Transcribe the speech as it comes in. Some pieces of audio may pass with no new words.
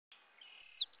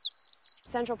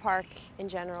Central Park in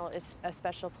general is a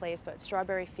special place, but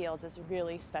Strawberry Fields is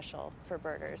really special for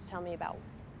birders. Tell me about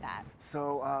that.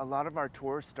 So a lot of our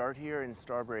tours start here in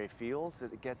Strawberry Fields.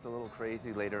 It gets a little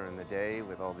crazy later in the day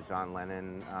with all the John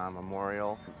Lennon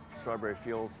memorial. Strawberry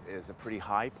Fields is a pretty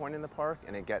high point in the park,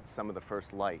 and it gets some of the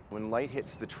first light. When light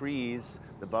hits the trees,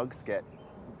 the bugs get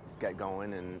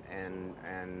going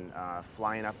and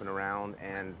flying up and around,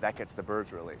 and that gets the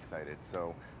birds really excited.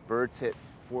 So birds hit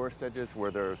forest edges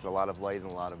where there's a lot of light and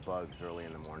a lot of bugs early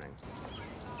in the morning.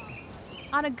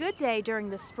 On a good day during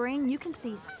the spring, you can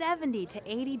see 70 to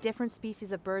 80 different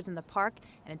species of birds in the park,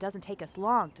 and it doesn't take us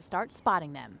long to start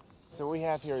spotting them. So we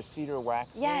have here cedar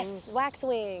waxwings. Yes,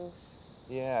 waxwings.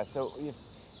 Yeah, so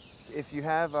if you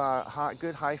have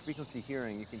good high frequency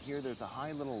hearing, you can hear there's a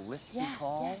high little lispy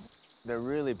call. Yes. They're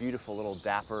really beautiful little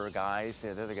dapper guys.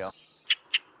 There they go.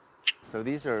 So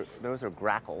those are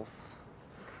grackles.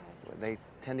 They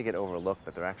tend to get overlooked,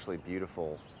 but they're actually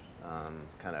beautiful,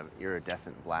 kind of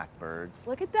iridescent black birds.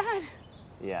 Look at that.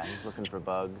 Yeah, he's looking for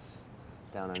bugs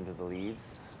down under the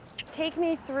leaves. Take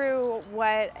me through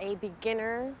what a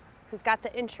beginner who's got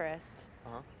the interest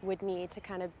would need to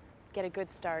kind of get a good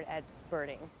start at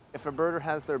birding. If a birder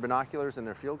has their binoculars and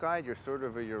their field guide, you're sort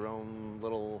of your own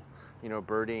little,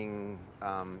 birding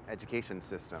education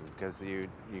system, because you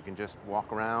can just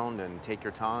walk around and take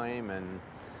your time and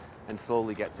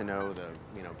slowly get to know the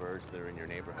birds that are in your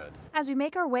neighborhood. As we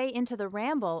make our way into the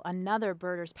Ramble, another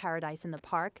birder's paradise in the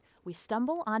park, we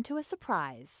stumble onto a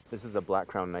surprise. This is a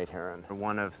black-crowned night heron,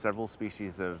 one of several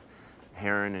species of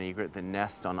heron and egret that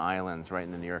nest on islands right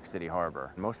in the New York City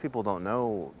harbor. Most people don't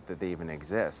know that they even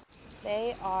exist.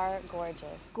 They are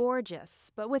gorgeous.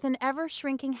 Gorgeous, but with an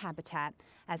ever-shrinking habitat.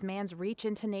 As man's reach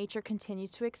into nature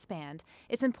continues to expand,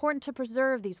 it's important to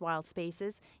preserve these wild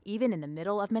spaces, even in the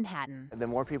middle of Manhattan. The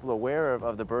more people are aware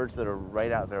of the birds that are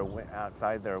right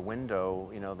outside their window,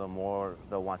 the more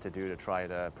they'll want to do to try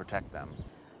to protect them.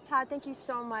 Todd, thank you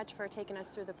so much for taking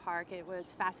us through the park. It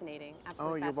was fascinating,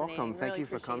 absolutely fascinating. Oh, you're welcome. Thank really you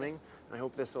for coming. I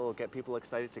hope this will get people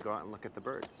excited to go out and look at the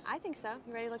birds. I think so.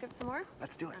 You ready to look up some more?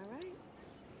 Let's do it. All right.